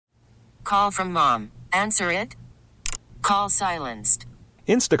call from mom. Answer it. Call silenced.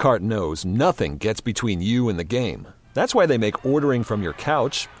 Instacart knows nothing gets between you and the game. That's why they make ordering from your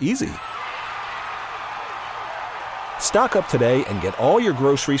couch easy. Stock up today and get all your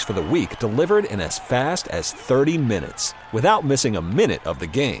groceries for the week delivered in as fast as 30 minutes without missing a minute of the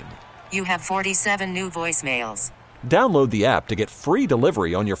game. You have 47 new voicemails. Download the app to get free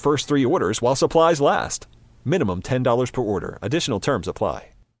delivery on your first 3 orders while supplies last. Minimum $10 per order. Additional terms apply.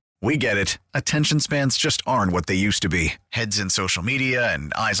 We get it. Attention spans just aren't what they used to be. Heads in social media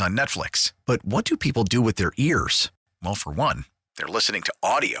and eyes on Netflix. But what do people do with their ears? Well, for one, they're listening to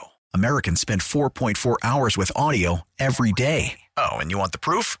audio. Americans spend 4.4 hours with audio every day. Oh, and you want the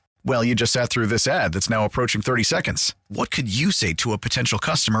proof? Well, you just sat through this ad that's now approaching 30 seconds. What could you say to a potential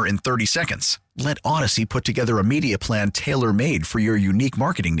customer in 30 seconds? Let Odyssey put together a media plan tailor-made for your unique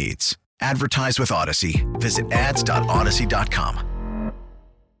marketing needs. Advertise with Odyssey. Visit ads.odyssey.com.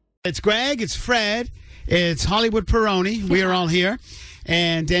 It's Greg, it's Fred, it's Hollywood Peroni. We are all here.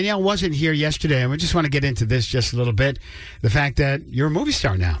 And Danielle wasn't here yesterday, and we just want to get into this just a little bit. The fact that you're a movie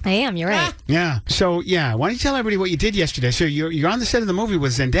star now. I am, you're right. Yeah. So, why don't you tell everybody what you did yesterday? So you're on the set of the movie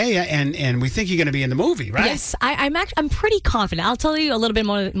with Zendaya, and we think you're going to be in the movie, right? Yes, I'm pretty confident. I'll tell you a little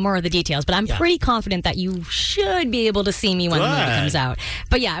bit more of the details, but I'm pretty confident that you should be able to see me when the movie comes out.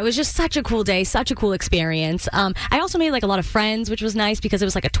 But yeah, it was just such a cool day, such a cool experience. I also made like a lot of friends, which was nice because it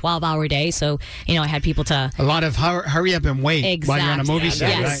was like a 12-hour day, so I had people to... A lot of hurry up and wait while you're on a movie set,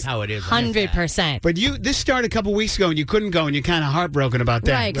 yes. right? That's how it is. 100%. But this started a couple weeks ago, and you couldn't go, and you're kind of heartbroken about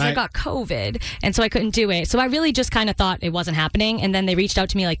that, right? Because I got COVID, and so I couldn't do it. So I really just kind of thought it wasn't happening, and then they reached out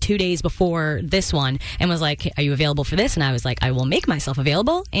to me like 2 days before this one and was like, "Are you available for this?" And I was like, "I will make myself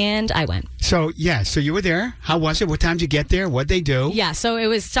available," and I went. So you were there. How was it? What time did you get there? What'd they do? Yeah, so it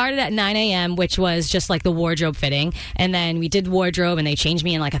was started at 9 a.m., which was just like the wardrobe fitting, and then we did wardrobe, and they changed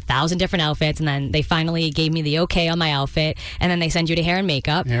me in like 1,000 different outfits, and then they finally gave me the okay on my outfit, and then they send you to hair and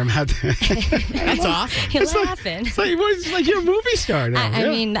makeup. That's awesome. You're laughing. It's like you're a movie star now. I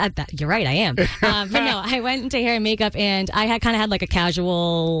mean, you're right, I am. But no, I went into hair and makeup, and I had like a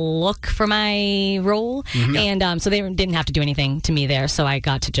casual look for my role, and so they didn't have to do anything to me there, so I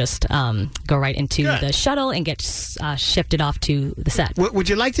got to just go right into the shuttle and get shifted off to the set. Would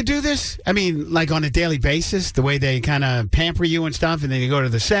you like to do this? I mean, like on a daily basis, the way they kind of pamper you and stuff, and then you go to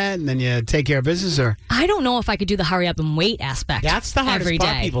the set, and then you take care of business, or? I don't know if I could do the hurry up and wait aspect. That's the hardest every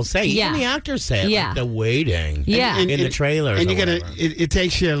part. day. People say, even the actors say, like the waiting, in the trailers, and it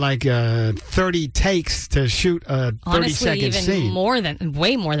takes you like 30 takes to shoot a 30-second scene.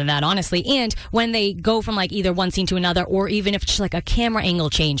 Way more than that, honestly. And when they go from like either one scene to another, or even if it's just like a camera angle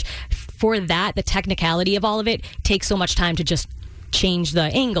change, for that, the technicality of all of it takes so much time to just change the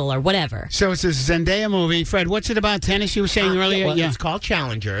angle or whatever. So it's a Zendaya movie. Fred, what's it about? Tennis, you were saying earlier? It's called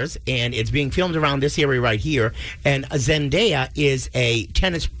Challengers, and it's being filmed around this area right here. And Zendaya is a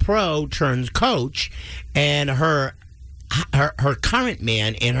tennis pro turned coach, and her current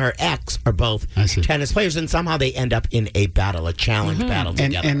man and her ex are both tennis players, and somehow they end up in a challenge battle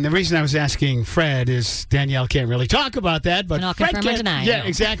together. And the reason I was asking Fred is Danielle can't really talk about that, but not Fred confirm or deny. Yeah,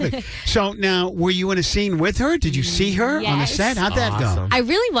 exactly. So now, were you in a scene with her? Did you see her on the set? How'd that go? I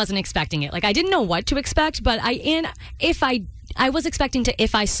really wasn't expecting it. Like, I didn't know what to expect, but I was expecting to,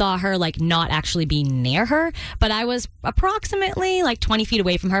 if I saw her, like, not actually be near her, but I was approximately, like, 20 feet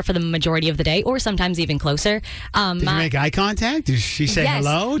away from her for the majority of the day, or sometimes even closer. Did you make eye contact? Did she say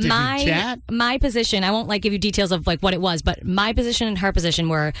hello? Did you chat? My position, I won't, like, give you details of, like, what it was, but my position and her position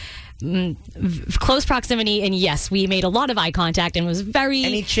were close proximity, and yes, we made a lot of eye contact and was very...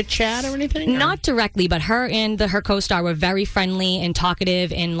 Any chit-chat or anything? Not directly, but her and her co-star were very friendly and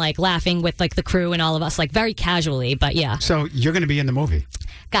talkative and, like, laughing with, like, the crew and all of us, like, very casually, but yeah. So you're going to be in the movie.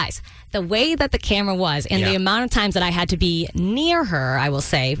 Guys, the way that the camera was and the amount of times that I had to be near her, I will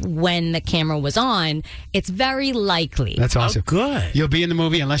say, when the camera was on, it's very likely. That's awesome. Oh, good. You'll be in the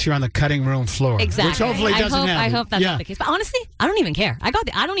movie unless you're on the cutting room floor. Exactly. Which hopefully doesn't happen. I hope that's not the case. But honestly, I don't even care. I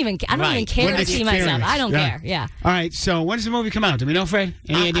don't even care to see myself. I don't care. Yeah. All right. So when does the movie come out? Do we know, Fred?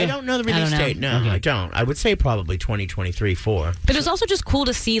 Any idea? I don't know the release date. No, I don't. I would say probably 2023-4. But it was also just cool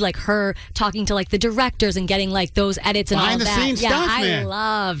to see like her talking to like the directors and getting like those edits and all that. Behind the scenes stuff, man. I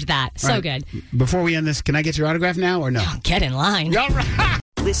loved that. So good. Before we end this, can I get your autograph now or no? Get in line. All right.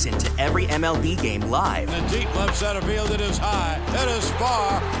 Listen to every MLB game live. In the deep left center field, it is high, it is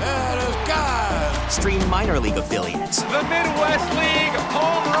far, it is God. Stream minor league affiliates. The Midwest League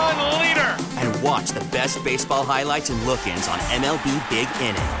home run leader. And watch the best baseball highlights and look-ins on MLB Big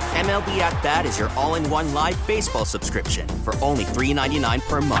Inning. MLB At Bat is your all-in-one live baseball subscription for only $3.99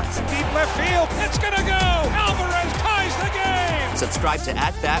 per month. Deep left field, it's gonna go. Alvarez ties the game. Subscribe to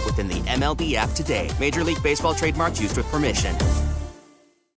 @Bat within the MLB app today. Major League Baseball trademarks used with permission.